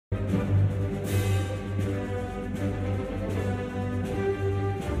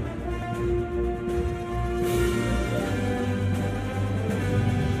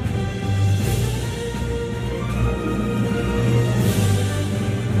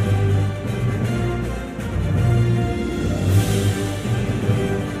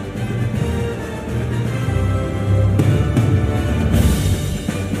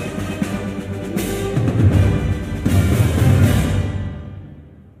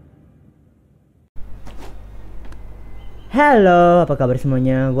Hello, apa kabar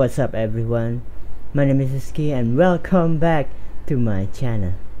semuanya? What's up everyone? My name is Rizky and welcome back to my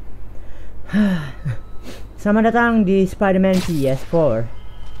channel. Selamat datang di Spider-Man PS4.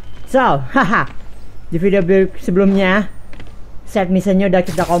 So, haha. Di video sebelumnya set missionnya udah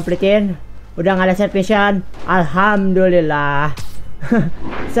kita completein. Udah nggak ada set mission. Alhamdulillah.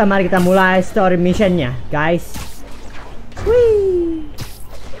 So, mari kita mulai story missionnya, guys. Wih.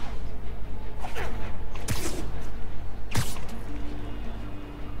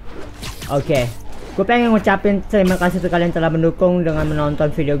 Oke, gue pengen ngucapin terima kasih untuk kalian telah mendukung dengan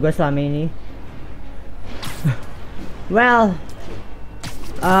menonton video gue selama ini. Well,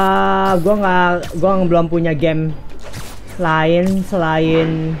 gue belum punya game lain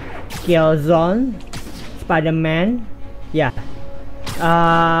selain Killzone, Spider-Man. Ya,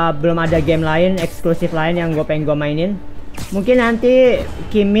 belum ada game lain eksklusif lain yang gue pengen mainin. Mungkin nanti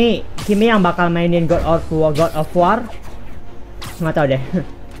Kimi yang bakal mainin God of War. Nggak tahu deh.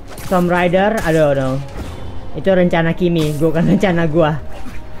 Tomb Raider, aduh, itu rencana Kimi, bukan rencana gua.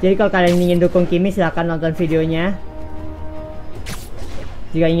 Jadi kalau kalian ingin dukung Kimi, silahkan nonton videonya.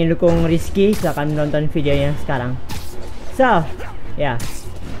 Jika ingin dukung Rizky, silahkan nonton videonya sekarang. So, yeah,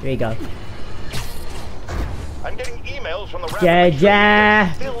 here we go. I'm getting emails from the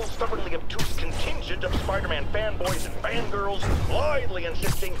Jahat. still stubbornly obtuse contingent of Spider-Man fanboys and fangirls, blithely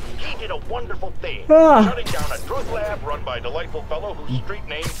insisting he did a wonderful thing, shutting down a drug lab run by a delightful fellow whose street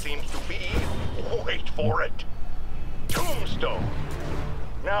name seems to be, wait for it, Tombstone.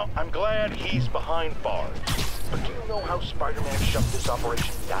 Now, I'm glad he's behind bars, but do you know how Spider-Man shut this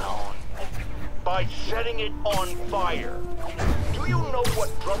operation down? By setting it on fire. Do you know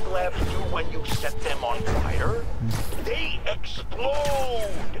what drug labs do when you set them on fire? They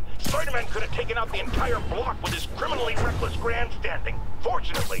explode! Spider-Man could have taken out the entire block with his criminally reckless grandstanding.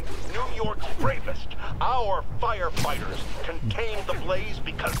 Fortunately, New York's bravest, our firefighters, contained the blaze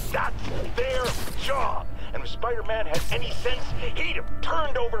because that's their job. And if Spider-Man had any sense, he'd have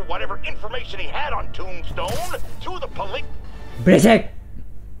turned over whatever information he had on Tombstone to the police. Berisik!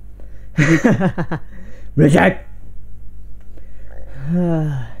 Berisik!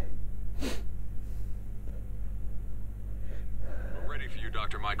 We're ready for you,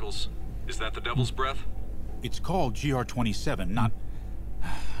 Dr. Michaels. Is that the Devil's Breath? It's called GR27, not...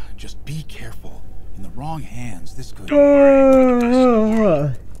 Just be careful. In the wrong hands, this could...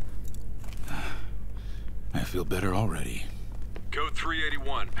 I feel better already. Code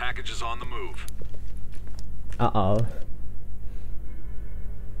 381, package is on the move. Uh-oh.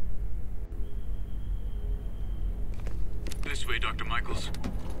 This way, Dr. Michaels.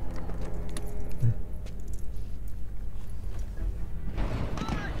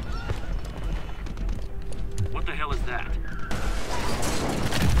 What the hell is that?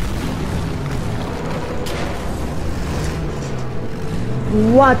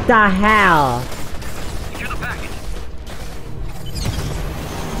 What the hell? Secure the package.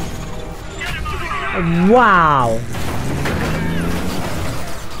 Wow.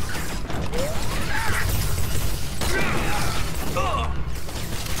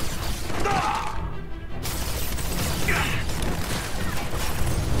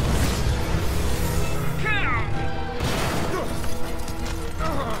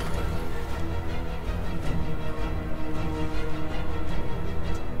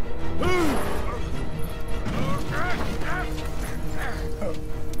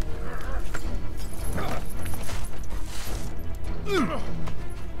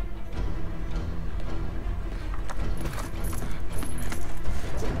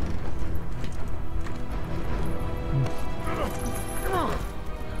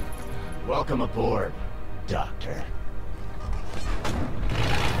 Welcome aboard, Doctor.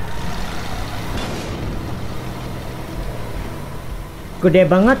 Gede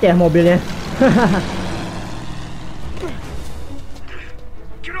banget ya mobilnya.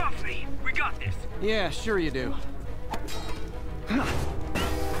 Get off me! We got this! Yeah, sure you do.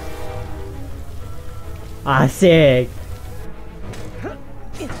 Asik.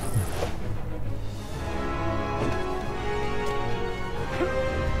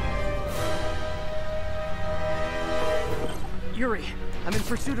 Yuri, I'm in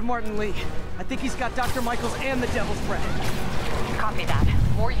pursuit of Martin Lee. I think he's got Dr. Michaels and the Devil's Breath. Copy that.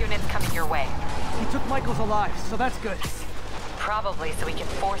 More units coming your way. He took Michaels alive, so that's good. Probably so we can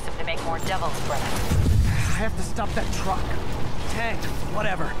force him to make more Devil's Breath. I have to stop that truck. Tank,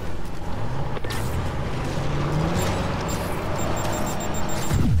 whatever.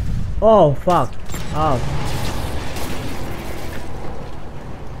 Oh, fuck. Oh.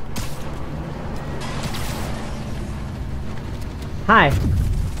 Hi.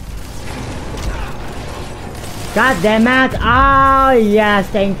 God damn it. Oh yes,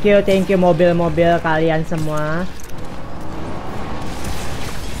 thank you mobil-mobil kalian semua.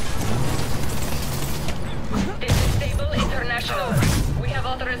 This is Stable International. We have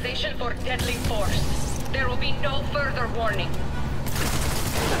authorization for deadly force. There will be no further warning.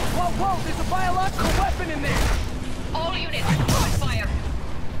 Whoa, there's a biological weapon in there! All units, fire!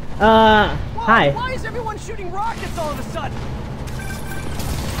 Whoa, hi. why is everyone shooting rockets all of a sudden?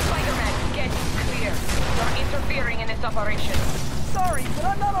 Spider-Man, get clear. You're interfering in this operation. Sorry, but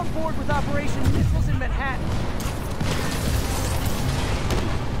I'm not on board with Operation Missiles in Manhattan.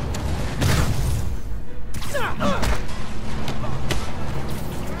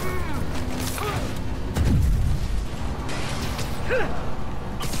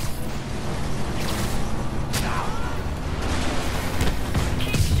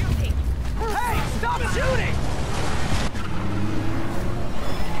 Keep shooting. Hey, stop shooting!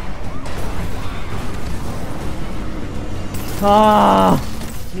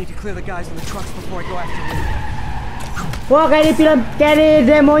 Need to clear the guys in the trucks before I go after Lee. Wah, kayak di film, kayak di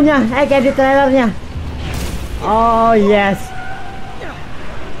demonya, kayak di trailernya. Oh yes.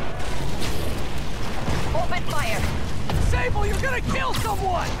 Open fire. Sable, you're gonna kill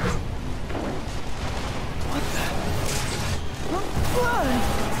someone! What the?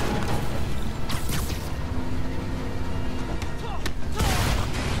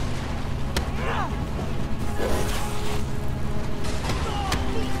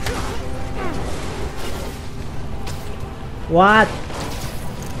 What?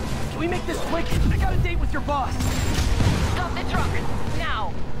 Can we make this quick? I got a date with your boss. Stop the truck,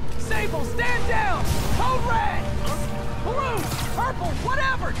 now. Sable, stand down! Code red! Blue! Purple!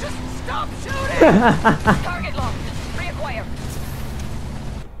 Whatever! Just stop shooting! Target locked. Reacquire.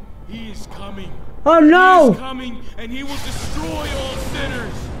 He is coming. Oh He no! is coming, and he will destroy all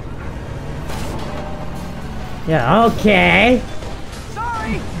sinners. Yeah, okay.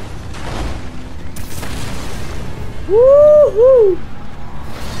 Sorry! Woohoo!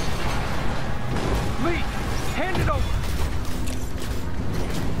 Lee, hand it over!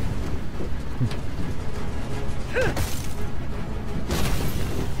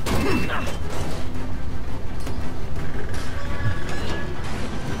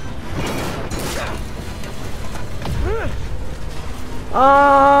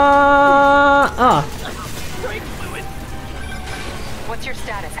 Brake fluid! What's your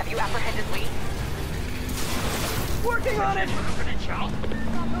status? Have you apprehended Lee? Working on it!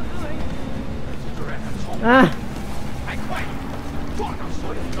 Ah,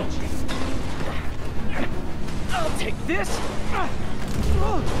 I'll take this!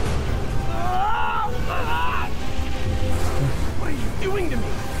 What are you doing to me?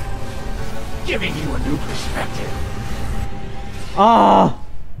 Giving you a new perspective. oh,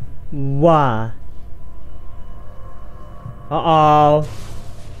 wow. Uh-oh.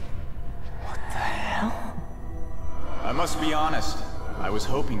 I must be honest. I was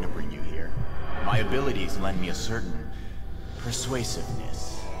hoping to bring you here. My abilities lend me a certain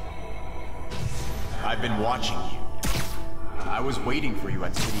persuasiveness. I've been watching you. I was waiting for you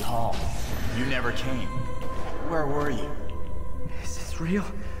at City Hall. You never came. Where were you? Is this real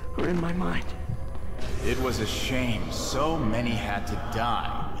or in my mind? It was a shame so many had to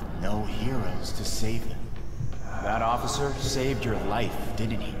die with no heroes to save them. That officer saved your life,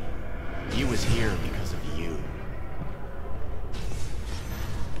 didn't he? He was here because of you.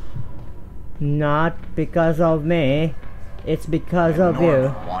 Not because of me. It's because of you.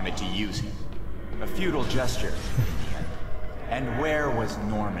 Norman wanted to use him. A futile gesture in the end. And where was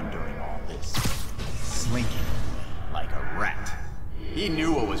Norman during all this? Slinking like a rat. He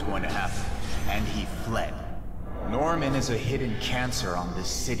knew what was going to happen, and he fled. Norman is a hidden cancer on this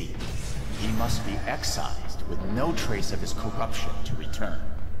city. He must be excised with no trace of his corruption to return.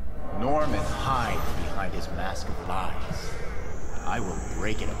 Norman hides behind his mask of lies. I will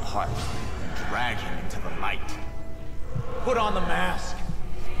break it apart and drag him into the light. Put on the mask.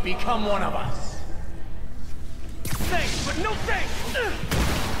 Become one of us. Thanks, but no thanks!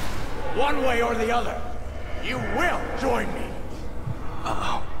 One way or the other, you will join me.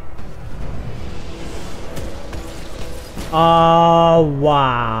 Uh-oh. Oh,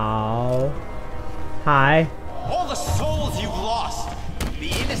 wow. Hi. All the souls you've lost,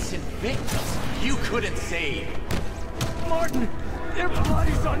 the innocent victims you couldn't save. Martin, their blood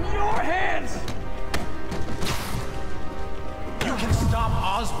is on your hands! You can stop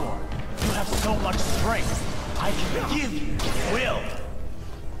Osborn. You have so much strength. I can give you will.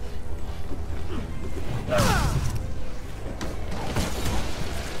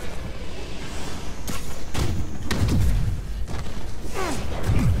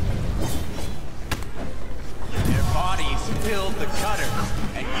 gutter,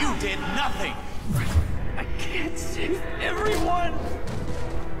 and you did nothing. I can't save everyone.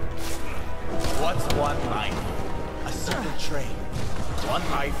 What's one life? A single train. One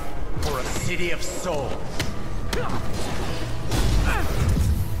life for a city of souls. Wow.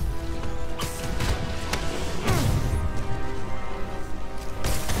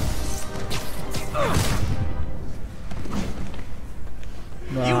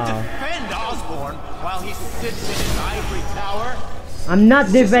 You defend Osborn while he sits in his ivory tower? I'm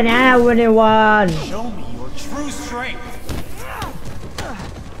not defending anyone. Show me your true strength.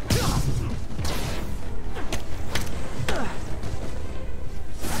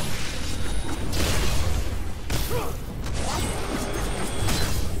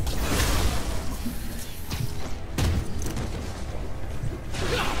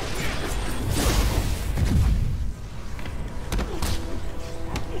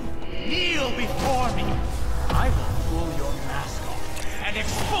 Kneel before me. I will pull your mask off and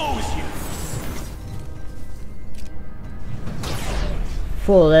expose you.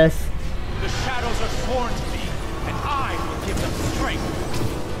 Foolish. The shadows are sworn to me, and I will give them strength.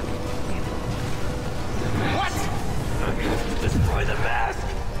 What? I'm going to destroy the mask.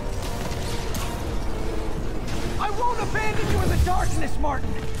 I won't abandon you in the darkness,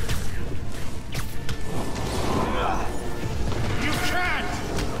 Martin. You can't!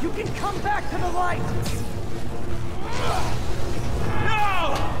 You can come back to the light.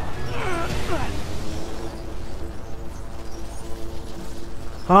 No!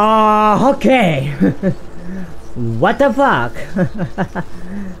 Okay. What the fuck?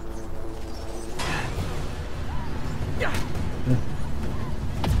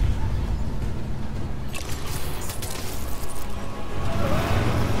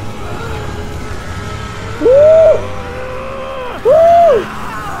 Woo! Woo!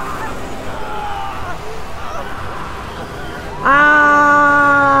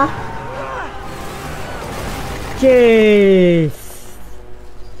 Jeez.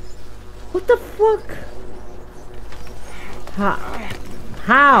 What the fuck?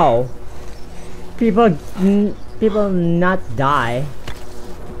 How? People not die?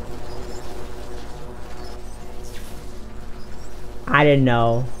 I didn't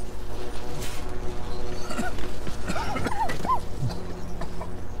know.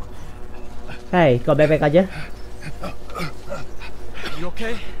 Hey, kau baik-baik aja? You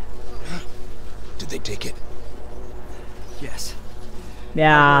okay? Did they take it? Yes. Yeah.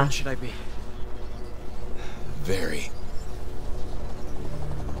 How worried should I be? Very.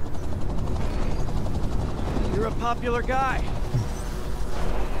 You're a popular guy.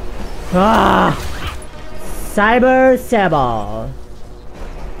 Cyber Sable.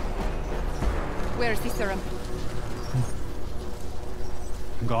 Where's the serum?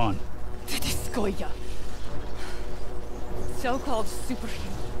 I'm gone. RIZKIJYEJA. So-called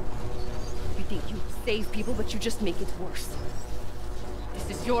superhero. You think you save people, but you just make it worse. This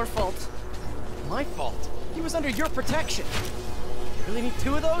is your fault. My fault. He was under your protection. You really need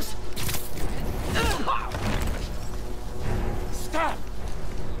two of those? Stop!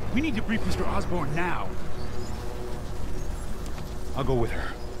 We need to brief Mr. Osborn now. I'll go with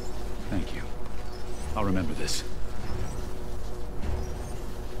her. Thank you. I'll remember this.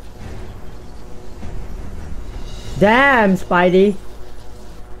 Damn, Spidey.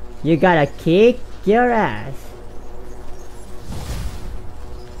 You gotta kick your ass.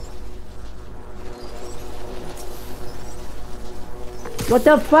 What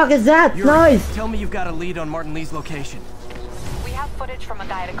the fuck is that noise? Tell me you've got a lead on Martin Lee's location. We have footage from a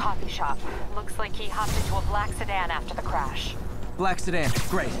guy at a coffee shop. Looks like he hopped into a black sedan after the crash. Black sedan,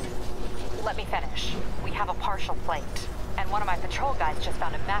 great. Let me finish. We have a partial plate. And one of my patrol guys just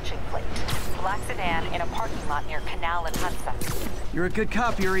found a matching plate. Black sedan in a parking lot near Canal and Hudson. You're a good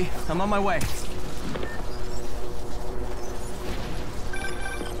cop, Yuri. I'm on my way.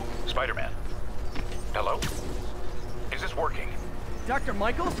 Spider-Man. Hello? Is this working? Dr.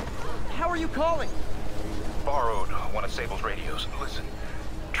 Michaels? How are you calling? Borrowed one of Sable's radios. Listen,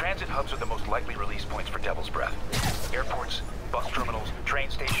 transit hubs are the most likely release points for Devil's Breath. Airports, bus terminals, train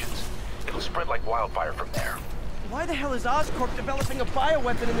stations. It'll spread like wildfire from there. Why the hell is Oscorp developing a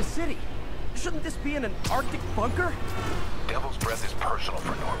bioweapon in the city? Shouldn't this be in an Arctic bunker? Devil's Breath is personal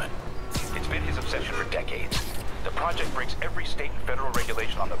for Norman. It's been his obsession for decades. The project breaks every state and federal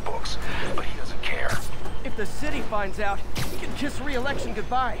regulation on the books, but he doesn't care. If the city finds out, he can kiss re-election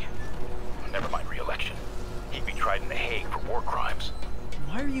goodbye. Never mind re-election. He'd be tried in The Hague for war crimes.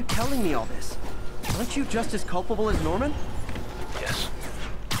 Why are you telling me all this? Aren't you just as culpable as Norman? Yes,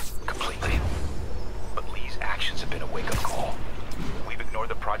 completely. But Lee's actions have been a wake-up call. We've ignored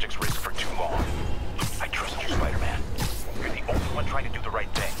the project's risk for too long. I trust you, Spider-Man. You're the only one do the right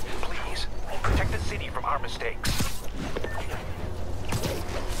thing. Please, protect the city from our mistakes.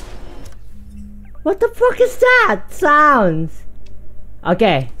 What the fuck is that sounds?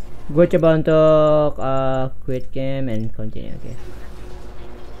 Oke, gue coba untuk quit game and continue. Oke.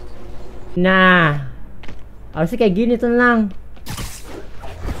 Nah, harusnya kayak gini, tenang.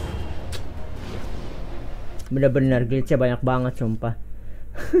 Bener-bener glitchnya banyak banget, sumpah.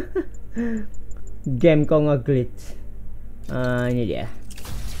 Game kok nge-glitch. Ini dia.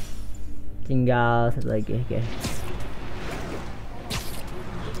 Tinggal satu lagi, oke.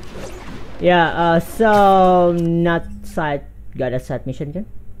 Yeah, so not side, gak ada side mission kan?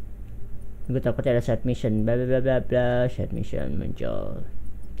 Gue takutnya ada side mission, bla bla bla bla, side mission muncul.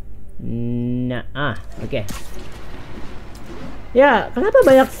 Nah, oke. Ya, kenapa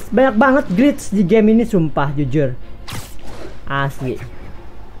banyak banget glitch di game ini, sumpah, jujur. Asli.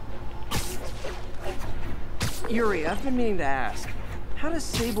 Yuri, I've been meaning to ask, how does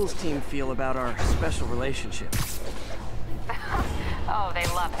Sable's team feel about our special relationship? Oh, they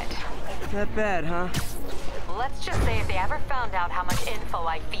love it. That bad, huh? Let's just say if they ever found out how much info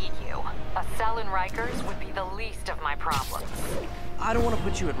I feed you, a cell in Rikers would be the least of my problems. I don't want to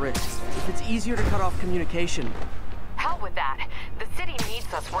put you at risk. If it's easier to cut off communication... Hell with that. The city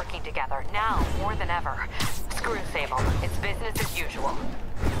needs us working together, now more than ever. Screw Sable. It's business as usual.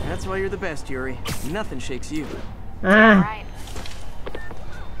 That's why you're the best, Yuri. Nothing shakes you. Right.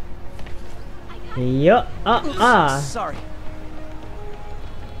 Yo, Sorry.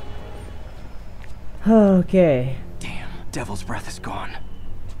 Okay. Damn, Devil's Breath is gone.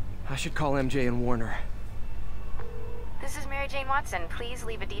 I should call MJ and warn her. This is Mary Jane Watson. Please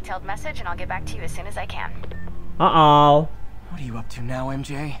leave a detailed message and I'll get back to you as soon as I can. Uh-oh. What are you up to now,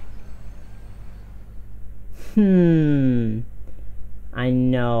 MJ? I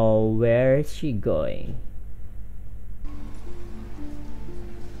know. Where is she going?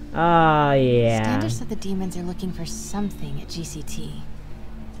 Oh, yeah. Standish said the demons are looking for something at GCT.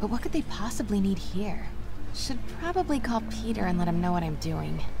 But what could they possibly need here? Should probably call Peter and let him know what I'm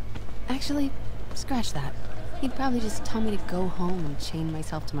doing. Actually, scratch that. He'd probably just tell me to go home and chain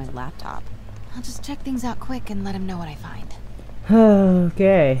myself to my laptop. I'll just check things out quick and let him know what I find.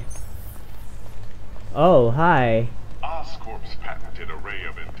 Okay. Oh, hi. Oscorp's patented array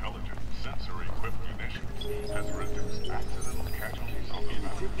of intelligent, sensor-equipped munitions has reduced accidental casualties on the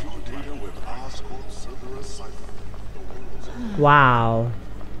battlefield. Wow.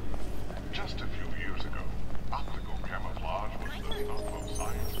 Just a few years ago, optical camouflage was the stuff of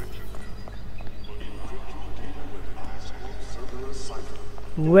science fiction.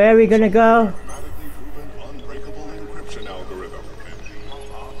 Where are we gonna go?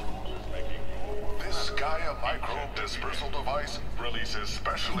 This Gaia microbe dispersal device releases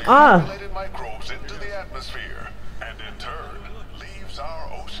specially formulated microbes into the atmosphere, and in turn leaves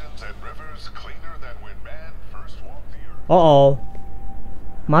our oceans and rivers cleaner than when man first walked the earth. Uh-oh.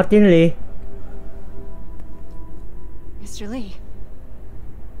 Martin Lee. Mr. Lee.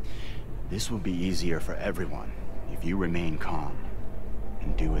 This will be easier for everyone if you remain calm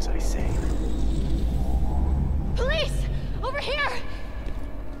and do as I say. Police! Over here!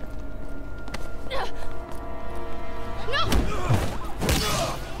 No!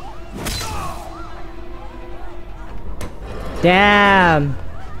 Damn.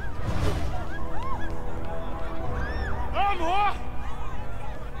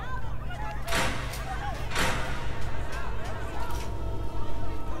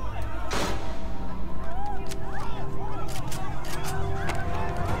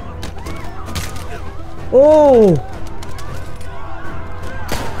 Oh!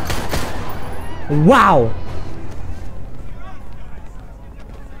 Wow!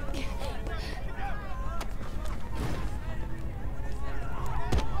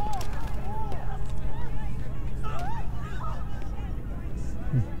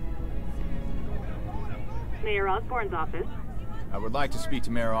 Mayor Osborne's office. I would like to speak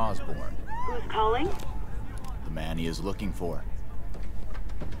to Mayor Osborne. Who's calling? The man he is looking for.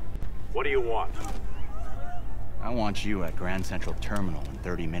 What do you want? I want you at Grand Central Terminal in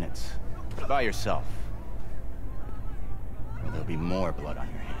 30 minutes. By yourself. Or there'll be more blood on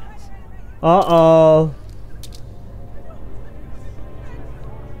your hands. Uh-oh.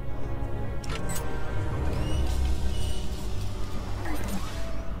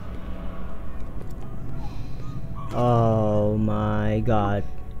 Oh my god.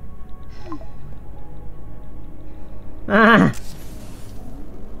 Ah!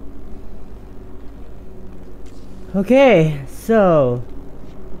 Okay, so...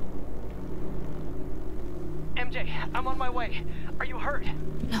 MJ, I'm on my way. Are you hurt?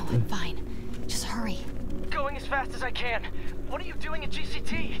 No, I'm fine. Just hurry. Going going as fast as I can. What are you doing at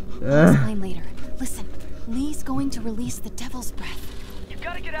GCT? I'll explain later. Listen, Lee's going to release the Devil's Breath. You've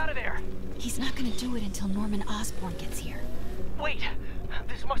got to get out of there. He's not gonna do it until Norman Osborn gets here. Wait,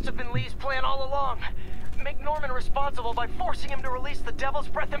 this must have been Lee's plan all along. Make Norman responsible by forcing him to release the Devil's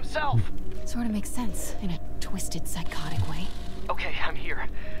Breath himself. Sort of makes sense, in a twisted, psychotic way. Okay, I'm here.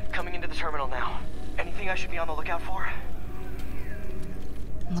 Coming into the terminal now. Anything I should be on the lookout for?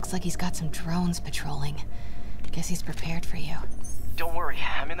 Looks like he's got some drones patrolling. Guess he's prepared for you. Don't worry,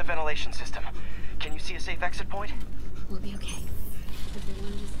 I'm in the ventilation system. Can you see a safe exit point? We'll be okay.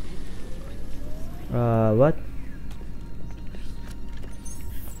 What?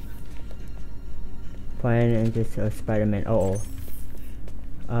 Find and just Spider-Man.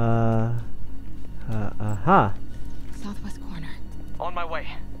 Southwest corner. On my way.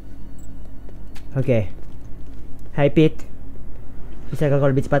 Okay. Hi Pete. Bisa kau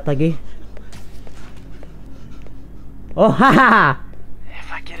lebih cepat lagi? Oh, haha.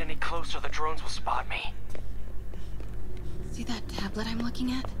 If I get any closer, the drones will spot me. See that tablet I'm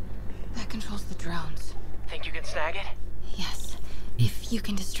looking at? That controls the drones. Think you can snag it? Yes, if you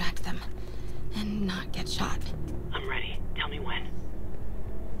can distract them and not get shot. I'm ready. Tell me when.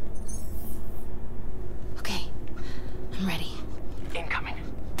 Okay, I'm ready. Incoming.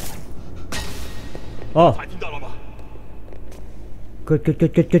 Oh. Good.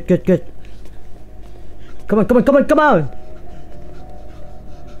 Come on.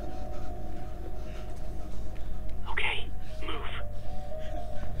 Okay, move.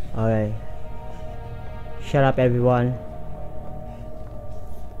 Alright. Shut up, everyone.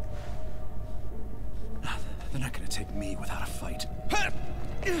 They're not gonna take me without a fight.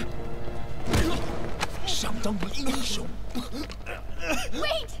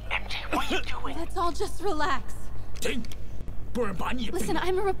 Wait! MJ, what are you doing? Let's all just relax. Listen,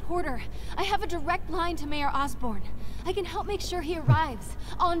 I'm a reporter. I have a direct line to Mayor Osborn. I can help make sure he arrives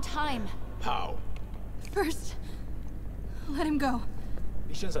on time. How? First, let him go.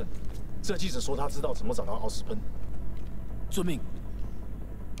 李先生，这记者说他知道怎么找到奥斯喷。遵命。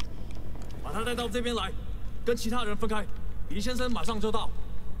把他带到这边来，跟其他人分开。李先生马上就到。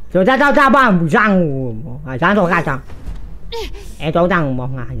Chúng ta tao bằng răng răng rồi ra chẳng. Em tao đang một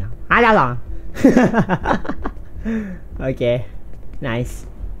ngày nhá. Ra rồi. Okay, nice.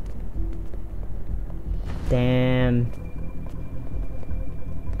 Damn.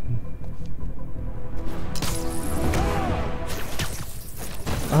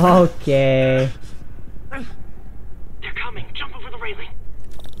 Okay. They're coming. Jump over the railing.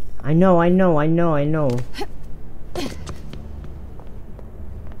 I know.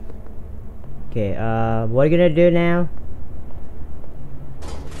 Okay, what are you gonna do now?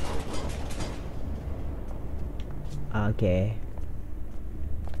 Okay.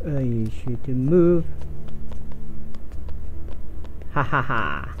 You should move.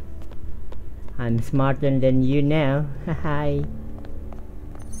 Ha. I'm smarter than you now. Hi.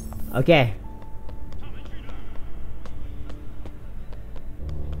 Okay.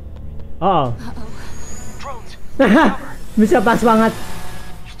 Oh. Drones. Bisa pas banget.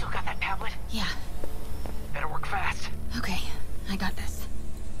 You still got that tablet? Yeah. Better work fast. Okay, I got this.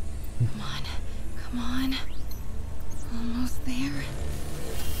 Come on. Almost there.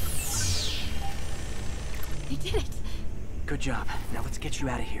 I did it. Good job. Now let's get you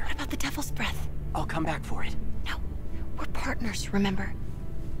out of here. What about the Devil's Breath? I'll come back for it. No, we're partners, remember?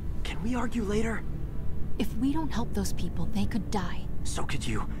 Can we argue later? If we don't help those people, they could die. So could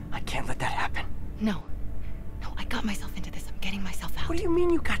you. I can't let that happen. No, I got myself into this. I'm getting myself out. What do you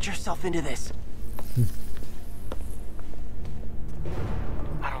mean you got yourself into this?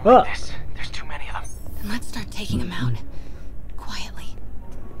 I don't like this. There's too many of them. Then let's start taking them out. Quietly.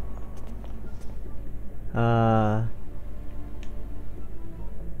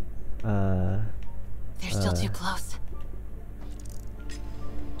 They're still too close.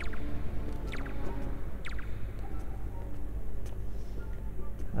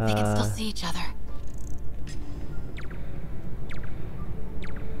 They can still see each other.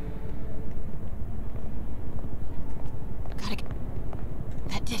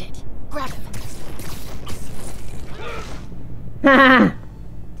 That did it. Grab him.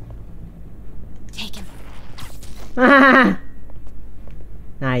 Take him.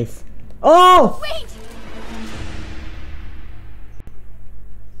 Nice. Oh! Wait!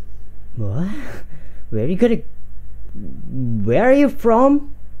 What? Where are you gonna... Where are you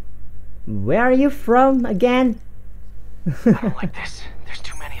from? Where are you from again? I don't like this. There's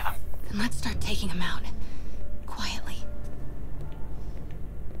too many of them. Then let's start taking them out. Quietly.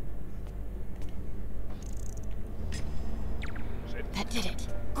 That did it.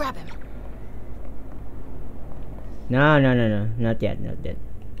 Grab him. No, not yet, not yet.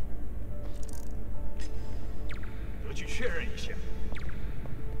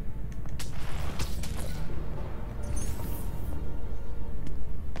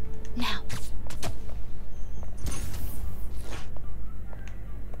 Now.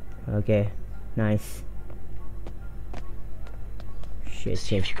 Okay, nice. Shit,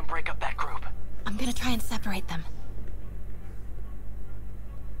 See if you can break up that group. I'm gonna try and separate them.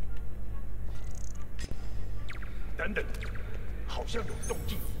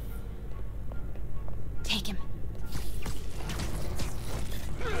 Take him.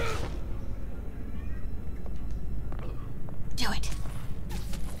 Do it.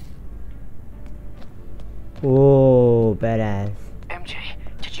 Oh, badass. MJ,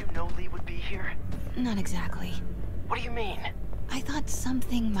 did you know Lee would be here? Not exactly. What do you mean? I thought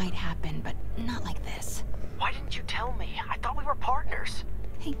something might happen, but not like this. Why didn't you tell me? I thought we were partners.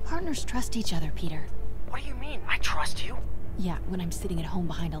 Hey, partners trust each other, Peter. What do you mean? I trust you? Yeah, when I'm sitting at home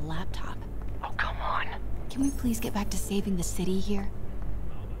behind a laptop. Oh, come on. Can we please get back to saving the city here?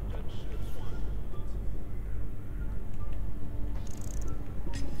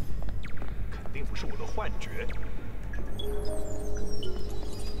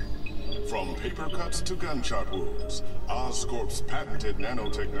 From paper cuts to gunshot wounds, Oscorp's patented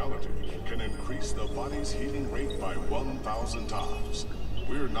nanotechnology can increase the body's healing rate by 1,000 times.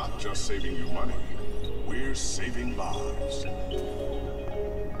 We're not just saving you money, we're saving lives.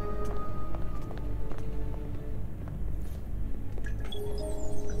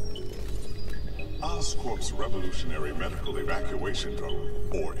 Oscorp's revolutionary medical evacuation drone,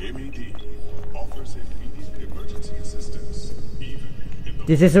 or MED, offers immediate emergency assistance, even in the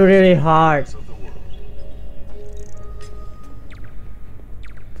This is really hard.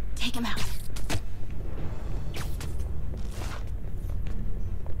 Take him out.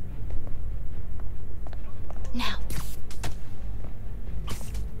 Now.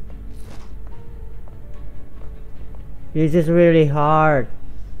 This is really hard.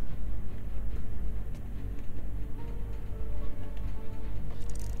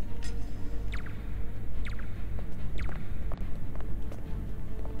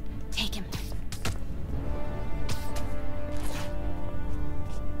 Take him.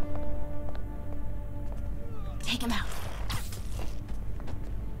 Take him out.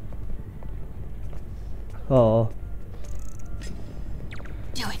 Oh.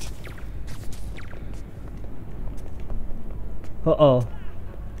 Do it. Uh-oh.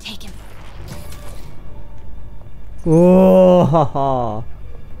 Take him. Whoa.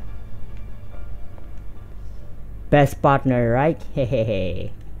 Best partner, right?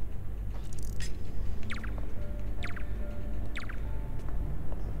 Hehehe.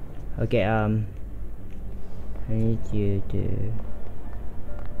 Okay, I need you to...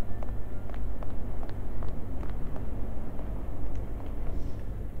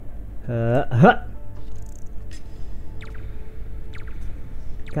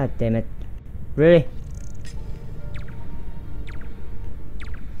 God damn it. Really?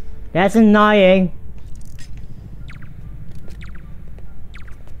 That's annoying.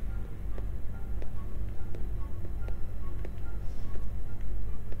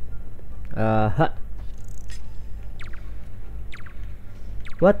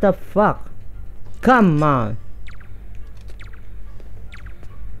 What the fuck? Come on.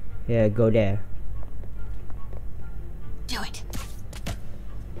 Yeah, go there. Do it.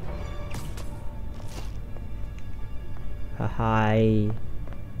 Hi.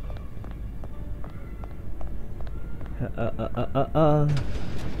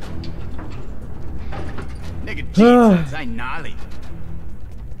那个记者在哪里？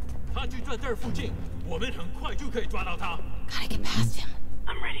他就在这儿附近，我们很快就可以抓到他。 Gotta get past him.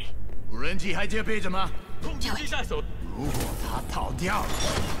 I'm ready. 无人机还戒备着吗？控制器在手。如果他跑掉了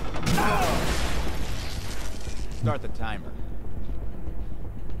 ，Start the timer.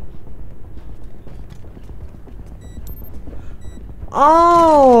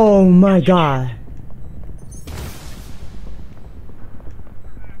 Oh my god.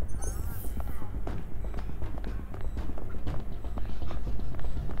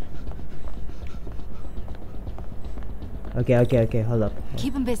 Okay, hold up.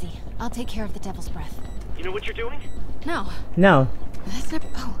 Keep him busy. I'll take care of the devil's breath. You know what you're doing? No. No. That's not...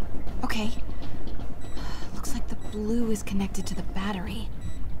 Oh, okay. Looks like the blue is connected to the battery,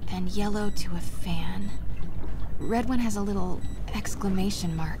 and yellow to a fan. Red one has a little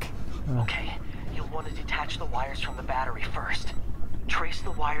exclamation mark. Okay, you'll want to detach the wires from the battery first. Trace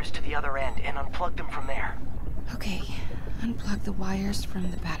the wires to the other end and unplug them from there. Okay, unplug the wires from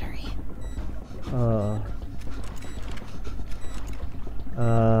the battery.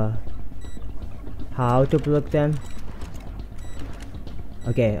 How to plug them?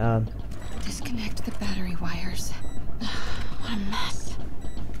 Okay, Disconnect the battery wires. What a mess.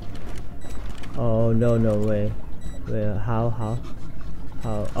 Oh no, wait. How?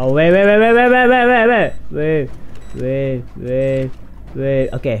 Oh wait.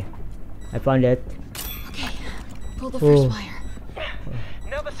 Okay, I found it. Okay, pull the first wire.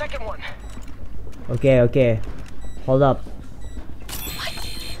 Now the second one. Okay. Hold up. What?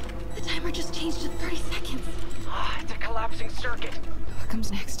 The timer just changed to 30 seconds. It's a collapsing circuit. What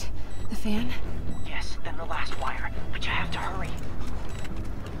comes next? The fan? Yes, then the last wire. But you have to hurry.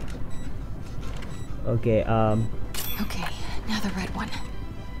 Okay, Okay, now the red one.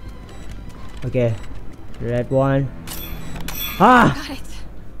 okay. Red one. Ah! Got it.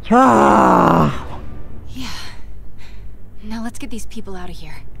 Ah! Yeah. Now let's get these people out of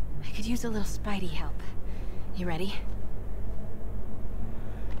here. I could use a little Spidey help. You ready?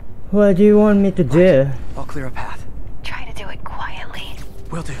 What do you want me to do? I'll clear a path. Try to do it quietly.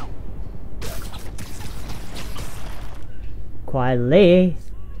 Will do. Quietly?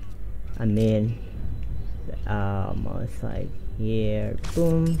 I mean, almost like here.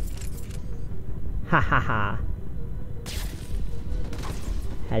 Boom. Ha.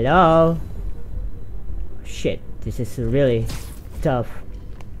 Hello? Shit, this is really tough.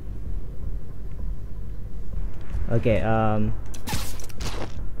 Okay,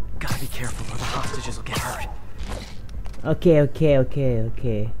 Gotta be careful or the hostages will get hurt. Okay.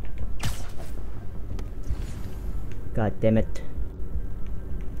 God damn it.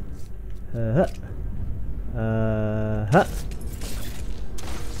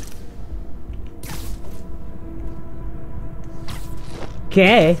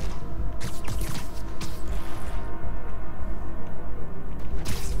 Okay.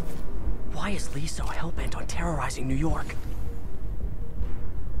 Why is Lee so hell-bent on terrorizing New York?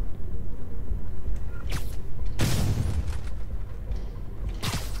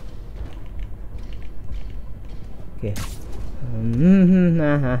 Okay.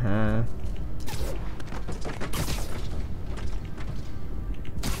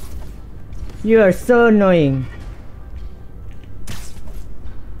 You are so annoying.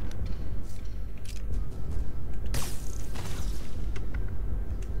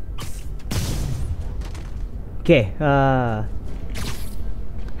 Okay, ha!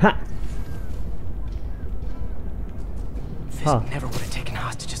 Fisk never would have taken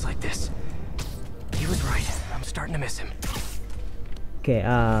hostages like this. He was right. I'm starting to miss him. Okay,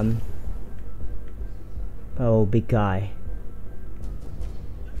 oh, big guy.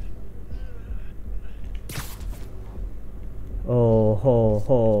 Oh,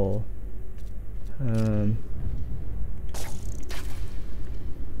 ho.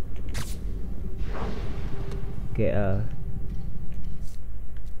 Okay,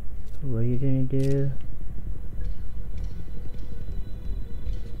 what are you gonna do?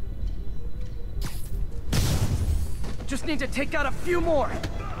 Just need to take out a few more.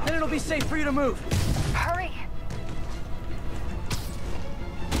 Then it'll be safe for you to move. Hurry!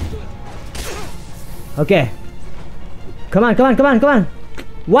 Okay. Come on.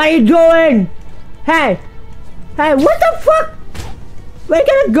 What are you doing? Hey, what the fuck? Where you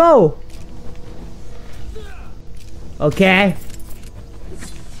gonna go? Okay.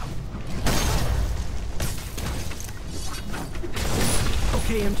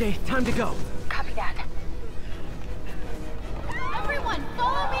 Okay, MJ, time to go. Copy that. Everyone,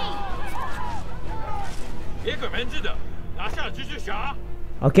 follow me!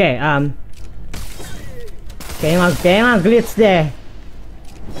 Okay, damn, glitch there.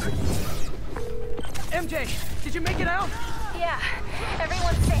 MJ, did you make it out? Yeah,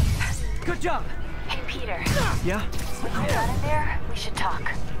 everyone's safe. Good job. Hey, Peter. Yeah? When you're done in there, we should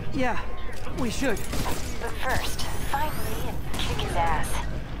talk. Yeah, we should. But first, find Lee and kick his ass.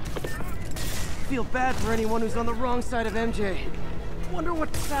 Feel bad for anyone who's on the wrong side of MJ. Wonder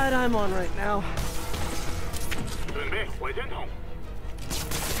what side I'm on right now.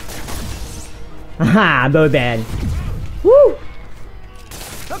 Haha, no bad. Woo!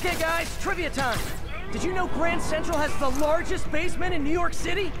 Okay guys, trivia time. Did you know Grand Central has the largest basement in New York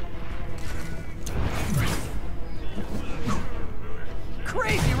City?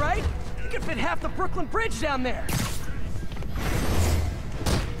 Crazy, right? You could fit half the Brooklyn Bridge down there.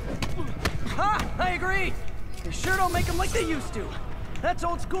 Ha! I agree. They sure don't make them like they used to. That's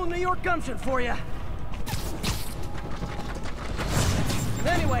old school New York gumption for you.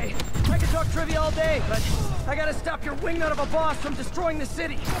 Anyway, I could talk trivia all day, but I gotta stop your wingnut of a boss from destroying the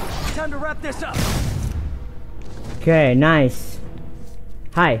city. Time to wrap this up. Okay, nice.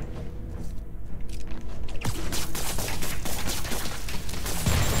 Hi.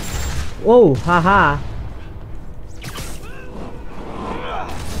 Whoa, haha.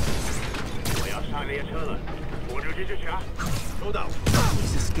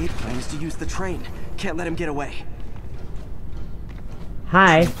 His escape plan is to use the train. Can't let him get away.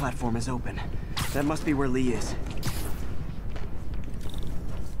 Hi. The platform is open. That must be where Lee is.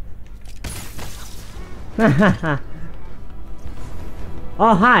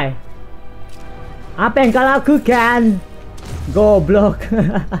 Oh, hi. Apa yang kau lakukan? Goblok.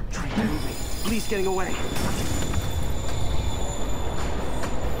 Lee's getting away.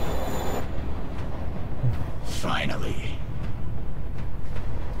 Finally.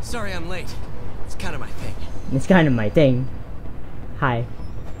 Sorry I'm late. It's kind of my thing. It's kind of my thing. Hi.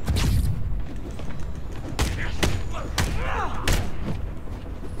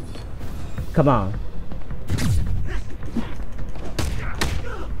 Come on.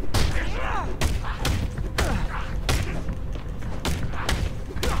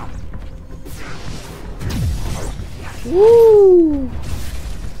 Woo!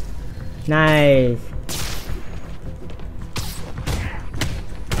 Nice.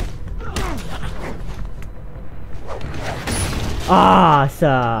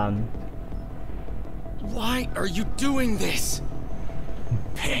 Awesome. Why are you doing this?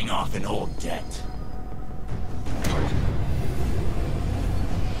 Paying off an old debt.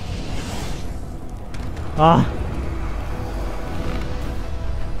 Ah.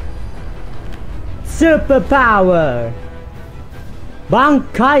 Superpower.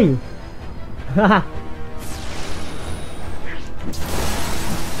 Bangkai. Haha.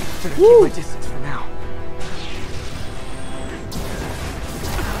 Better keep my distance for now.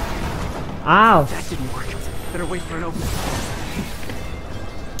 Ow. That didn't work. Better wait for an opening.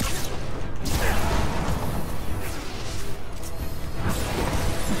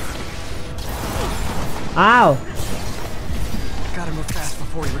 Ow. Gotta move fast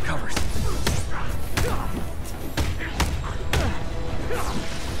before he recovers.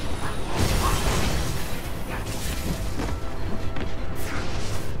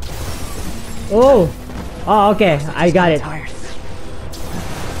 Oh. Oh, okay. I got it.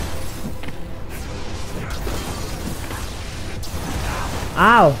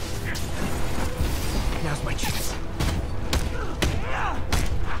 Ow. Now's my chance.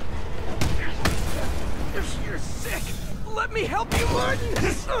 If you're sick, let me help you, Martin!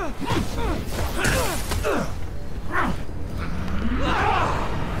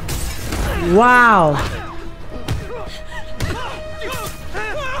 Wow.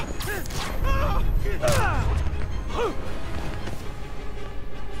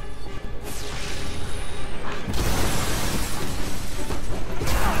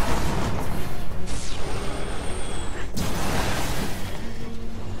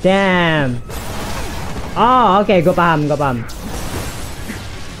 Damn. Oh, okay, gue paham.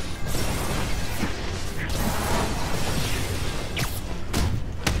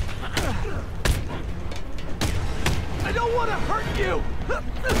 I don't want to hurt you.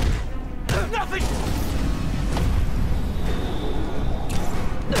 Nothing.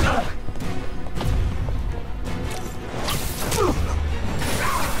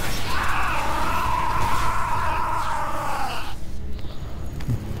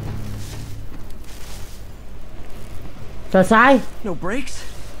 Selesai? No breaks?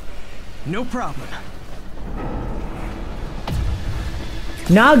 No problem.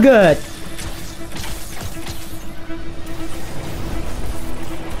 Not good.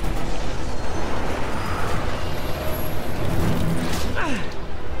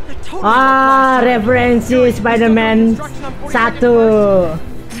 Referensi Spider-Man 1.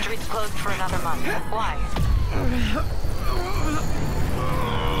 Streets closed for another month. Why?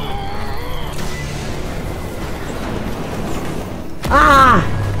 Ah!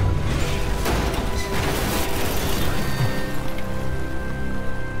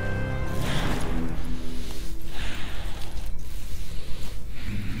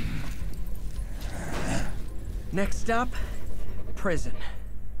 Next stop, prison.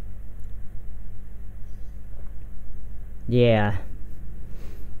 Yeah.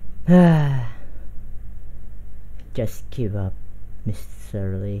 Just give up,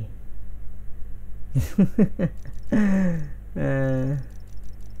 Mr. Lee. I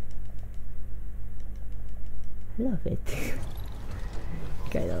love it.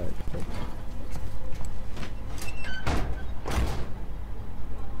 I love it.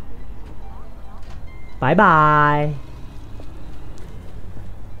 Bye bye.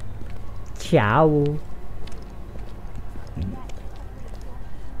 Ciao.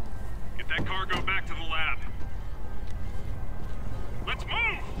 Get that cargo back to the lab. Let's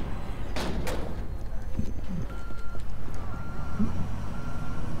move!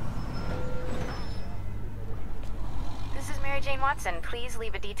 This is Mary Jane Watson. Please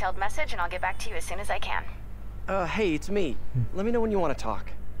leave a detailed message and I'll get back to you as soon as I can. Hey, it's me. Let me know when you want to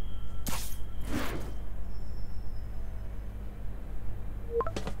talk.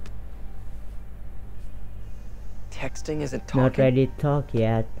 Texting isn't talking. Not ready to talk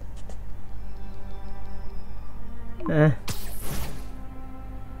yet.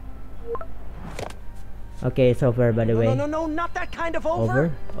 Okay, it's over by the way. No, not that kind of over.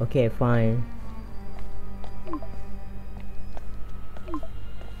 Over? Okay, fine.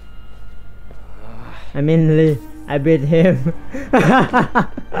 I mean, I beat him.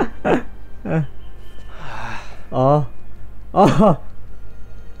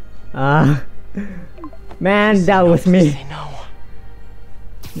 Man, that was me.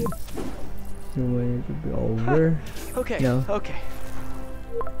 You want it to be over? Okay, no. Okay.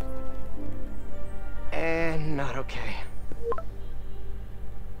 And not okay.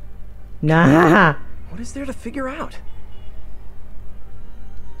 Nah. What is there to figure out?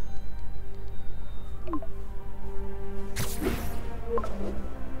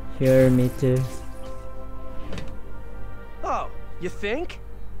 Sure, me too. Oh, you think?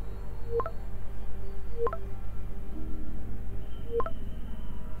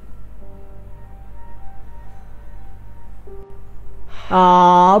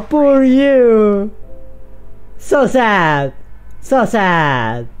 Aw, poor you. So sad. So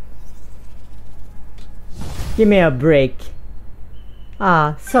sad. Give me a break.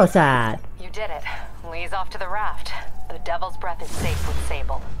 Ah, so sad. You did it. Lee's off to the raft. The Devil's Breath is safe with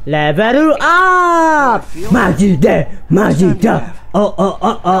Sable. Level up! Majida! Majida! Oh.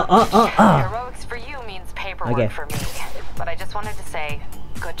 Heroics for you means paperwork for me. But I just wanted to say,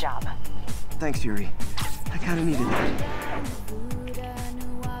 good job. Thanks, Yuri. I kinda needed that.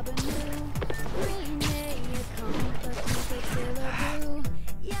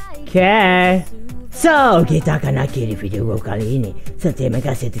 Okay. So, kita akan akhiri video kali ini. Terima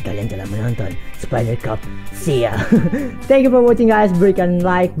kasih kalian telah menonton Spider Cup. See ya. Thank you for watching guys. Berikan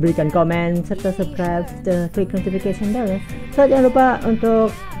like, berikan komen, serta subscribe, serta klik notification bell ya. So, jangan lupa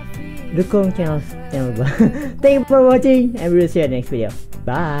untuk dukung channel lupa. Thank you for watching and we will see you in the next video.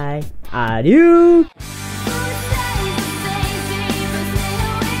 Bye. Adieu.